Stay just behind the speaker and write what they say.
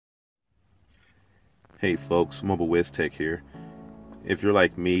Hey folks, Mobile WizTech here. If you're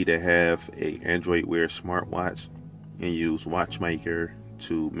like me to have a Android Wear smartwatch and use WatchMaker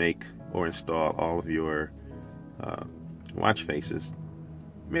to make or install all of your watch faces,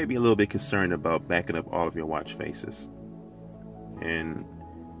 maybe a little bit concerned about backing up all of your watch faces. And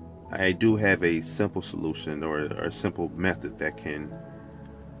I do have a simple solution or a simple method that can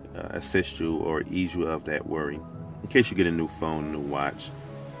assist you or ease you of that worry. In case you get a new phone, a new watch,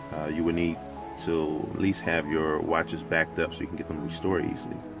 you would need to at least have your watches backed up so you can get them restored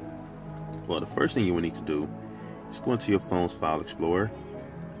easily. Well, the first thing you will need to do is go into your phone's File Explorer,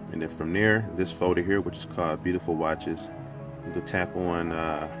 and then from there, this folder here, which is called Beautiful Watches, you can tap on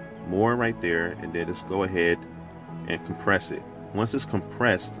More right there, and then just go ahead and compress it. Once it's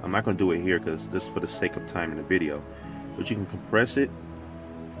compressed, I'm not going to do it here because this is for the sake of time in the video, but you can compress it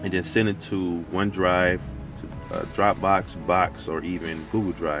and then send it to OneDrive, to Dropbox, Box, or even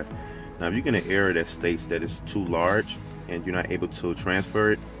Google Drive. Now, if you get an error that states that it's too large and you're not able to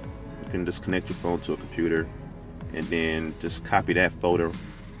transfer it, you can just connect your phone to a computer and then just copy that folder,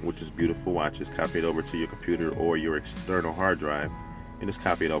 which is Beautiful Watches, copy it over to your computer or your external hard drive, and just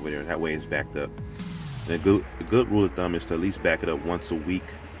copy it over there. That way it's backed up. And a good rule of thumb is to at least back it up once a week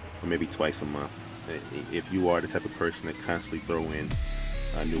or maybe twice a month, if you are the type of person that constantly throw in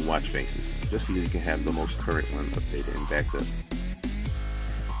new watch faces, just so you can have the most current one updated and backed up.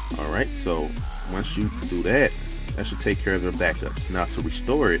 Alright, so once you do that, that should take care of their backups. Now, to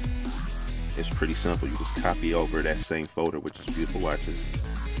restore it, it's pretty simple. You just copy over that same folder, which is Beautiful Watches,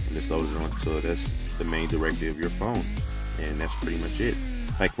 and just load it onto this, the main directory of your phone, and that's pretty much it.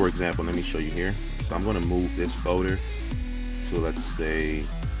 Like, for example, let me show you here. So I'm going to move this folder to, let's say,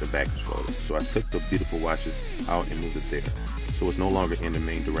 the backups folder. So I took the Beautiful Watches out and moved it there, so it's no longer in the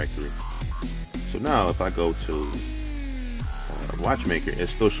main directory. So now if I go to WatchMaker,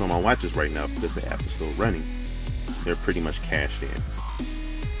 it's still showing my watches right now because the app is still running. They're pretty much cached in.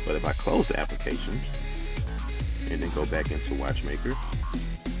 But if I close the application and then go back into WatchMaker,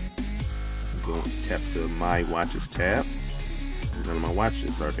 go and tap the My Watches tab, none of my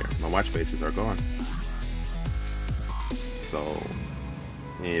watches are there. My watch faces are gone. So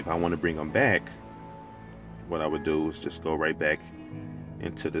if I want to bring them back, what I would do is just go right back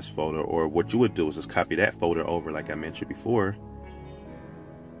into this folder, or what you would do is just copy that folder over like I mentioned before.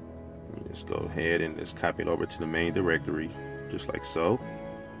 You just go ahead and just copy it over to the main directory, just like so.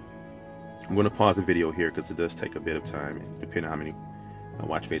 I'm going to pause the video here because it does take a bit of time, depending on how many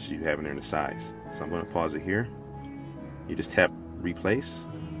watch faces you have in there and the size. So I'm going to pause it here. You just tap Replace,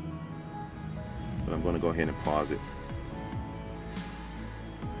 but I'm going to go ahead and pause it.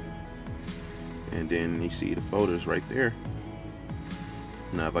 And then you see the folders right there.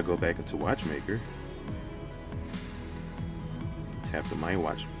 Now if I go back into WatchMaker, tap the My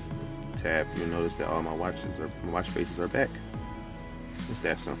Watch tab, you'll notice that all my watch faces are back. It's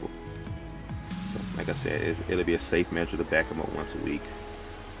that simple. So, like I said, it'll be a safe measure to back them up once a week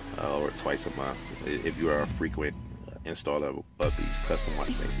or twice a month if you are a frequent installer of these custom watch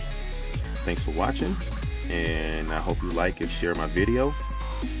faces. Thanks for watching, and I hope you like and share my video.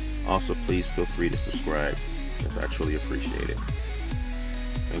 Also, please feel free to subscribe, as I truly appreciate it.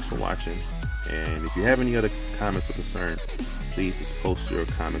 Thanks for watching, and if you have any other comments or concerns, please just post your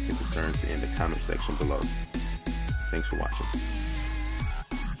comments and concerns in the comment section below. Thanks for watching.